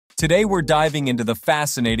Today we're diving into the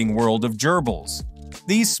fascinating world of gerbils.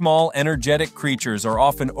 These small, energetic creatures are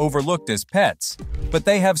often overlooked as pets, but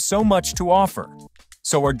they have so much to offer.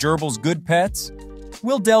 So are gerbils good pets?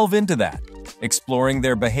 We'll delve into that, exploring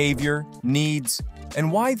their behavior, needs,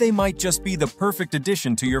 and why they might just be the perfect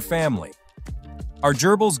addition to your family. Are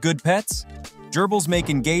gerbils good pets? Gerbils make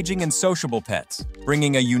engaging and sociable pets,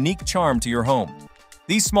 bringing a unique charm to your home.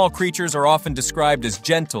 These small creatures are often described as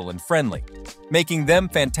gentle and friendly, making them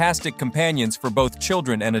fantastic companions for both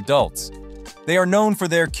children and adults. They are known for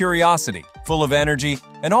their curiosity, full of energy,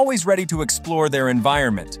 and always ready to explore their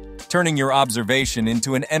environment, turning your observation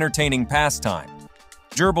into an entertaining pastime.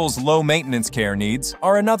 Gerbils' low-maintenance care needs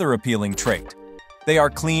are another appealing trait. They are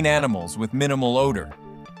clean animals with minimal odor,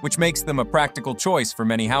 which makes them a practical choice for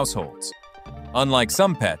many households. Unlike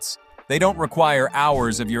some pets, they don't require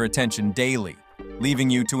hours of your attention daily,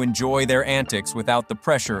 leaving you to enjoy their antics without the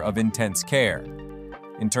pressure of intense care.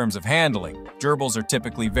 In terms of handling, gerbils are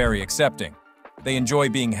typically very accepting. They enjoy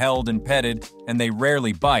being held and petted, and they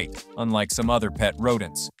rarely bite, unlike some other pet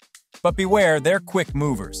rodents. But beware, they're quick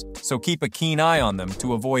movers, so keep a keen eye on them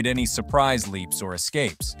to avoid any surprise leaps or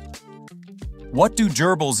escapes. What do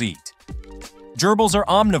gerbils eat? Gerbils are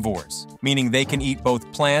omnivores, meaning they can eat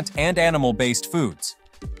both plant and animal-based foods.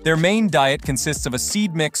 Their main diet consists of a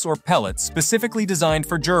seed mix or pellets specifically designed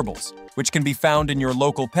for gerbils, which can be found in your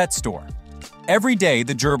local pet store. Every day,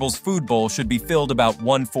 the gerbil's food bowl should be filled about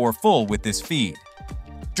 1/4 full with this feed.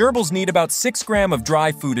 Gerbils need about 6 grams of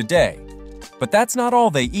dry food a day, but that's not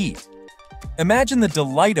all they eat. Imagine the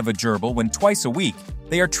delight of a gerbil when twice a week,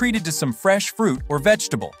 they are treated to some fresh fruit or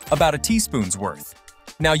vegetable, about a teaspoon's worth.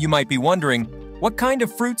 Now you might be wondering, what kind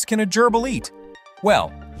of fruits can a gerbil eat?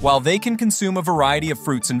 Well, while they can consume a variety of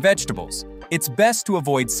fruits and vegetables, it's best to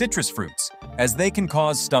avoid citrus fruits, as they can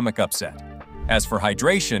cause stomach upset. As for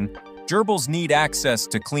hydration, gerbils need access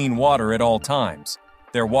to clean water at all times.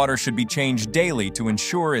 Their water should be changed daily to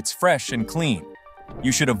ensure it's fresh and clean.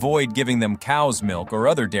 You should avoid giving them cow's milk or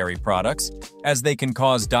other dairy products, as they can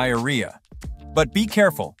cause diarrhea. But be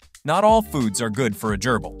careful, not all foods are good for a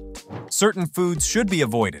gerbil. Certain foods should be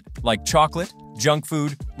avoided, like chocolate, junk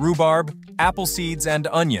food, rhubarb, apple seeds, and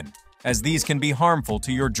onion, as these can be harmful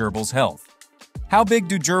to your gerbil's health. How big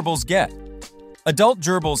do gerbils get? Adult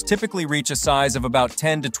gerbils typically reach a size of about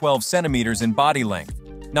 10 to 12 centimeters in body length,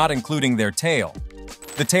 not including their tail.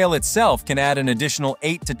 The tail itself can add an additional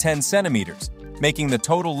 8 to 10 centimeters, making the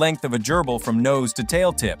total length of a gerbil from nose to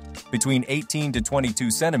tail tip between 18 to 22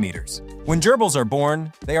 centimeters. When gerbils are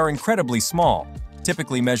born, they are incredibly small,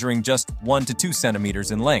 typically measuring just 1 to 2 centimeters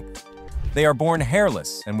in length. They are born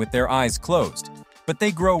hairless and with their eyes closed, but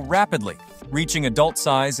they grow rapidly, reaching adult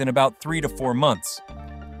size in about 3 to 4 months.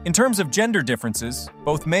 In terms of gender differences,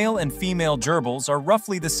 both male and female gerbils are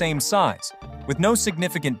roughly the same size, with no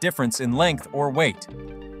significant difference in length or weight.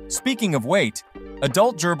 Speaking of weight,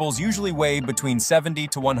 adult gerbils usually weigh between 70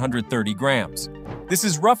 to 130 grams. This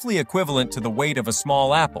is roughly equivalent to the weight of a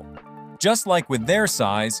small apple. Just like with their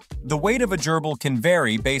size, the weight of a gerbil can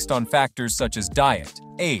vary based on factors such as diet,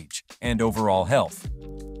 age, and overall health.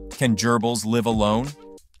 Can gerbils live alone?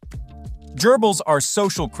 Gerbils are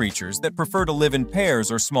social creatures that prefer to live in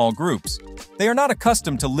pairs or small groups. They are not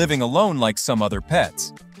accustomed to living alone like some other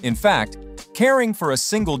pets. In fact, caring for a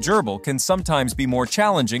single gerbil can sometimes be more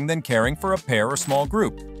challenging than caring for a pair or small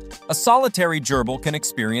group. A solitary gerbil can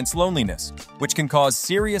experience loneliness, which can cause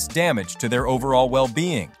serious damage to their overall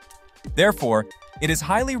well-being. Therefore, it is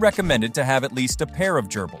highly recommended to have at least a pair of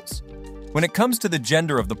gerbils. When it comes to the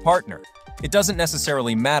gender of the partner, it doesn't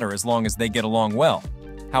necessarily matter as long as they get along well.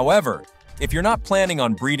 However, if you're not planning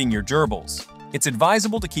on breeding your gerbils, it's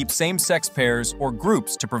advisable to keep same-sex pairs or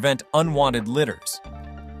groups to prevent unwanted litters.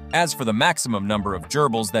 As for the maximum number of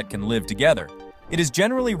gerbils that can live together, it is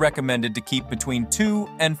generally recommended to keep between 2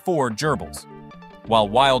 and 4 gerbils. While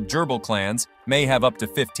wild gerbil clans may have up to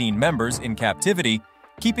 15 members in captivity,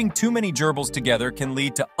 keeping too many gerbils together can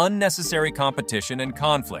lead to unnecessary competition and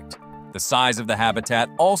conflict. The size of the habitat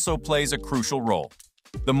also plays a crucial role.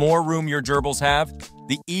 The more room your gerbils have,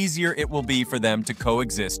 the easier it will be for them to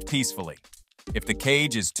coexist peacefully. If the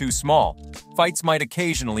cage is too small, fights might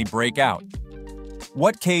occasionally break out.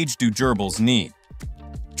 What cage do gerbils need?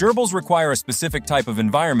 Gerbils require a specific type of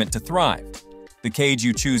environment to thrive. The cage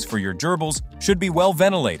you choose for your gerbils should be well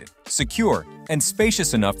ventilated, secure, and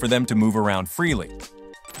spacious enough for them to move around freely.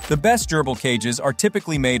 The best gerbil cages are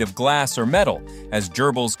typically made of glass or metal, as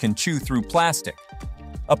gerbils can chew through plastic.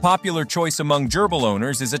 A popular choice among gerbil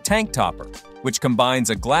owners is a tank topper, which combines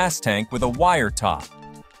a glass tank with a wire top.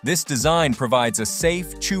 This design provides a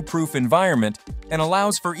safe, chew-proof environment and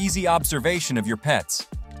allows for easy observation of your pets.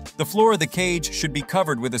 The floor of the cage should be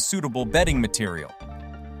covered with a suitable bedding material.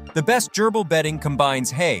 The best gerbil bedding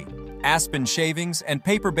combines hay, aspen shavings, and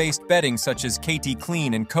paper-based bedding such as KT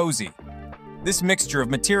Clean and Cozy. This mixture of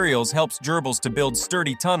materials helps gerbils to build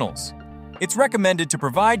sturdy tunnels. It's recommended to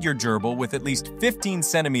provide your gerbil with at least 15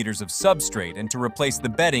 centimeters of substrate and to replace the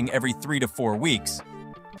bedding every 3 to 4 weeks.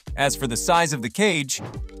 As for the size of the cage,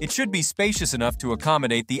 it should be spacious enough to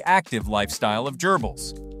accommodate the active lifestyle of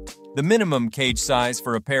gerbils. The minimum cage size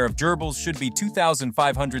for a pair of gerbils should be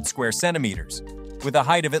 2,500 square centimeters, with a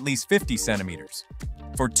height of at least 50 centimeters.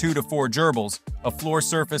 For 2 to 4 gerbils, a floor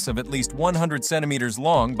surface of at least 100 centimeters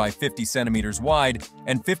long by 50 centimeters wide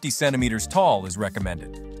and 50 centimeters tall is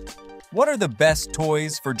recommended. What are the best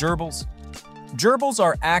toys for gerbils? Gerbils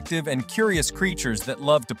are active and curious creatures that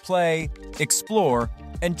love to play, explore,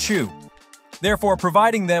 and chew. Therefore,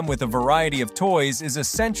 providing them with a variety of toys is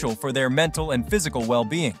essential for their mental and physical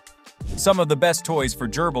well-being. Some of the best toys for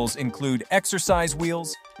gerbils include exercise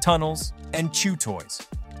wheels, tunnels, and chew toys.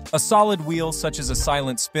 A solid wheel such as a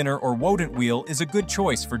silent spinner or rodent wheel is a good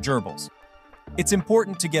choice for gerbils. It's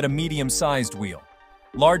important to get a medium-sized wheel,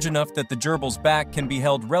 large enough that the gerbil's back can be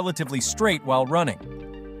held relatively straight while running.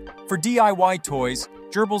 For DIY toys,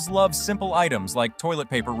 gerbils love simple items like toilet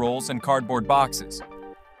paper rolls and cardboard boxes.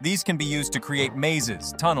 These can be used to create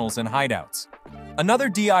mazes, tunnels, and hideouts. Another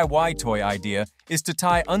DIY toy idea is to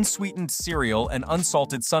tie unsweetened cereal and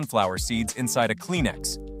unsalted sunflower seeds inside a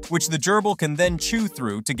Kleenex, which the gerbil can then chew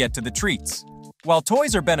through to get to the treats. While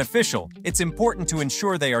toys are beneficial, it's important to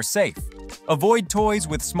ensure they are safe. Avoid toys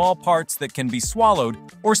with small parts that can be swallowed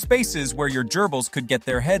or spaces where your gerbils could get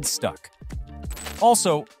their heads stuck.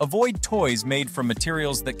 Also, avoid toys made from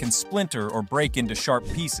materials that can splinter or break into sharp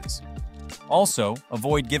pieces. Also,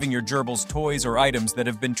 avoid giving your gerbils toys or items that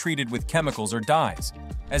have been treated with chemicals or dyes,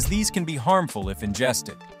 as these can be harmful if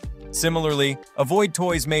ingested. Similarly, avoid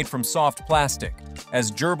toys made from soft plastic,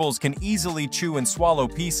 as gerbils can easily chew and swallow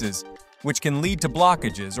pieces, which can lead to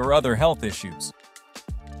blockages or other health issues.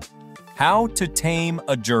 How to tame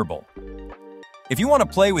a gerbil. If you want to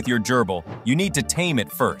play with your gerbil, you need to tame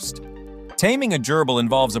it first. Taming a gerbil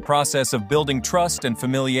involves a process of building trust and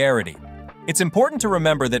familiarity. It's important to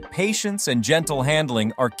remember that patience and gentle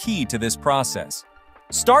handling are key to this process.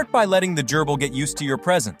 Start by letting the gerbil get used to your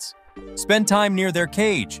presence. Spend time near their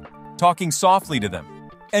cage, talking softly to them,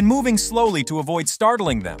 and moving slowly to avoid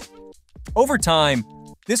startling them. Over time,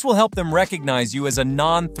 this will help them recognize you as a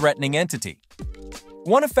non-threatening entity.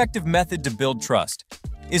 One effective method to build trust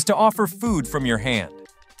is to offer food from your hand.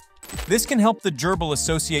 This can help the gerbil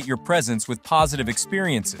associate your presence with positive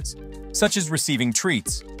experiences, such as receiving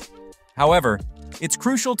treats. However, it's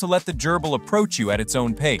crucial to let the gerbil approach you at its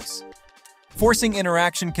own pace. Forcing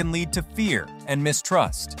interaction can lead to fear and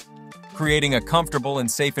mistrust. Creating a comfortable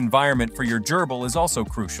and safe environment for your gerbil is also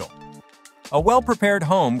crucial. A well-prepared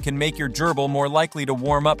home can make your gerbil more likely to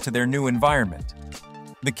warm up to their new environment.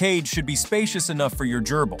 The cage should be spacious enough for your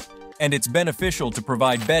gerbil, and it's beneficial to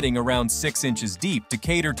provide bedding around 6 inches deep to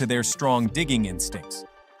cater to their strong digging instincts.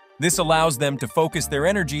 This allows them to focus their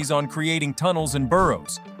energies on creating tunnels and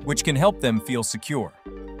burrows, which can help them feel secure.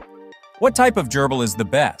 What type of gerbil is the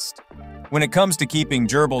best? When it comes to keeping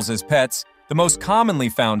gerbils as pets, the most commonly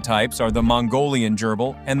found types are the Mongolian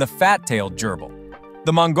gerbil and the fat-tailed gerbil.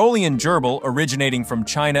 The Mongolian gerbil, originating from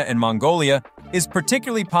China and Mongolia, is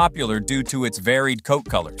particularly popular due to its varied coat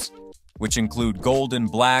colors, which include golden,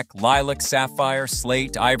 black, lilac, sapphire,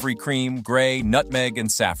 slate, ivory cream, gray, nutmeg,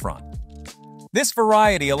 and saffron. This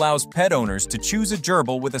variety allows pet owners to choose a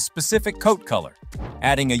gerbil with a specific coat color,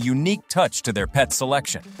 adding a unique touch to their pet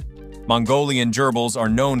selection. Mongolian gerbils are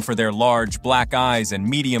known for their large black eyes and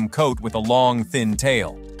medium coat with a long, thin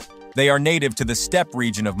tail. They are native to the steppe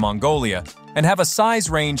region of Mongolia and have a size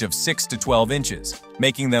range of 6 to 12 inches,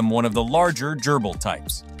 making them one of the larger gerbil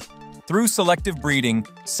types. Through selective breeding,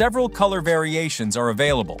 several color variations are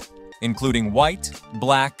available, including white,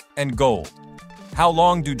 black, and gold. How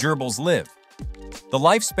long do gerbils live? The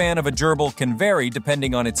lifespan of a gerbil can vary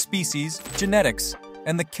depending on its species, genetics,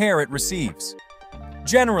 and the care it receives.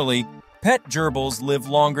 Generally, pet gerbils live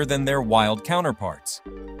longer than their wild counterparts.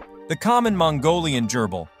 The common Mongolian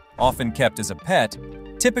gerbil, often kept as a pet,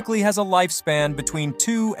 typically has a lifespan between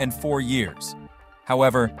 2 and 4 years.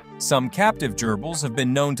 However, some captive gerbils have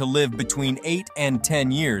been known to live between 8 and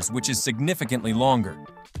 10 years, which is significantly longer.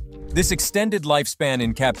 This extended lifespan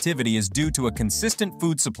in captivity is due to a consistent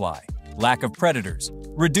food supply, lack of predators,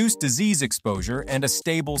 reduced disease exposure, and a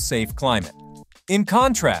stable, safe climate. In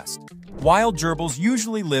contrast, wild gerbils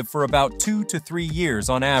usually live for about 2 to 3 years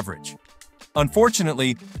on average.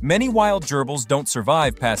 Unfortunately, many wild gerbils don't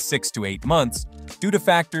survive past 6 to 8 months, due to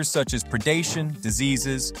factors such as predation,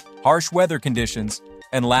 diseases, harsh weather conditions,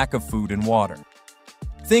 and lack of food and water.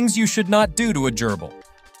 Things you should not do to a gerbil.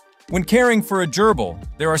 When caring for a gerbil,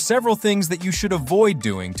 there are several things that you should avoid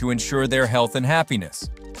doing to ensure their health and happiness.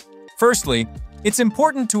 Firstly, it's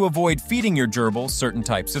important to avoid feeding your gerbil certain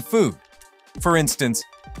types of food. For instance,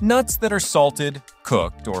 nuts that are salted,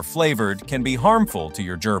 cooked, or flavored can be harmful to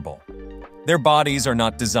your gerbil. Their bodies are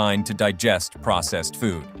not designed to digest processed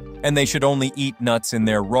food, and they should only eat nuts in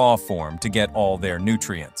their raw form to get all their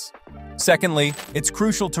nutrients. Secondly, it's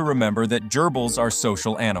crucial to remember that gerbils are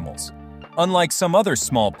social animals. Unlike some other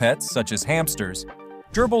small pets, such as hamsters,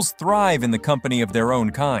 gerbils thrive in the company of their own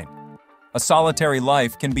kind. A solitary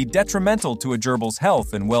life can be detrimental to a gerbil's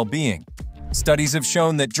health and well-being. Studies have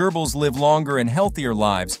shown that gerbils live longer and healthier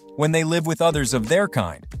lives when they live with others of their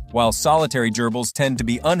kind, while solitary gerbils tend to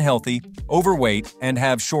be unhealthy, overweight, and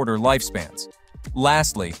have shorter lifespans.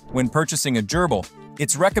 Lastly, when purchasing a gerbil,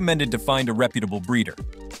 it's recommended to find a reputable breeder.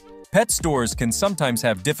 Pet stores can sometimes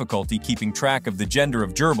have difficulty keeping track of the gender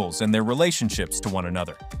of gerbils and their relationships to one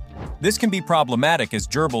another. This can be problematic as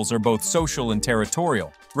gerbils are both social and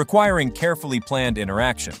territorial, requiring carefully planned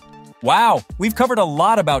interaction. Wow, we've covered a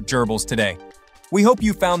lot about gerbils today. We hope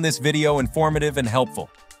you found this video informative and helpful.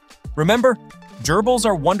 Remember, gerbils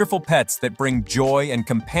are wonderful pets that bring joy and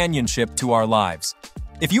companionship to our lives.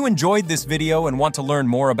 If you enjoyed this video and want to learn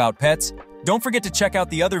more about pets, don't forget to check out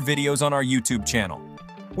the other videos on our YouTube channel.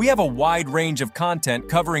 We have a wide range of content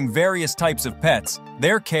covering various types of pets,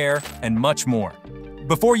 their care, and much more.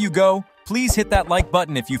 Before you go, please hit that like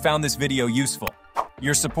button if you found this video useful.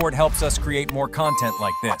 Your support helps us create more content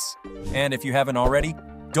like this. And if you haven't already,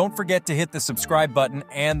 don't forget to hit the subscribe button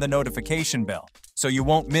and the notification bell so you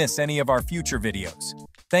won't miss any of our future videos.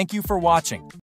 Thank you for watching.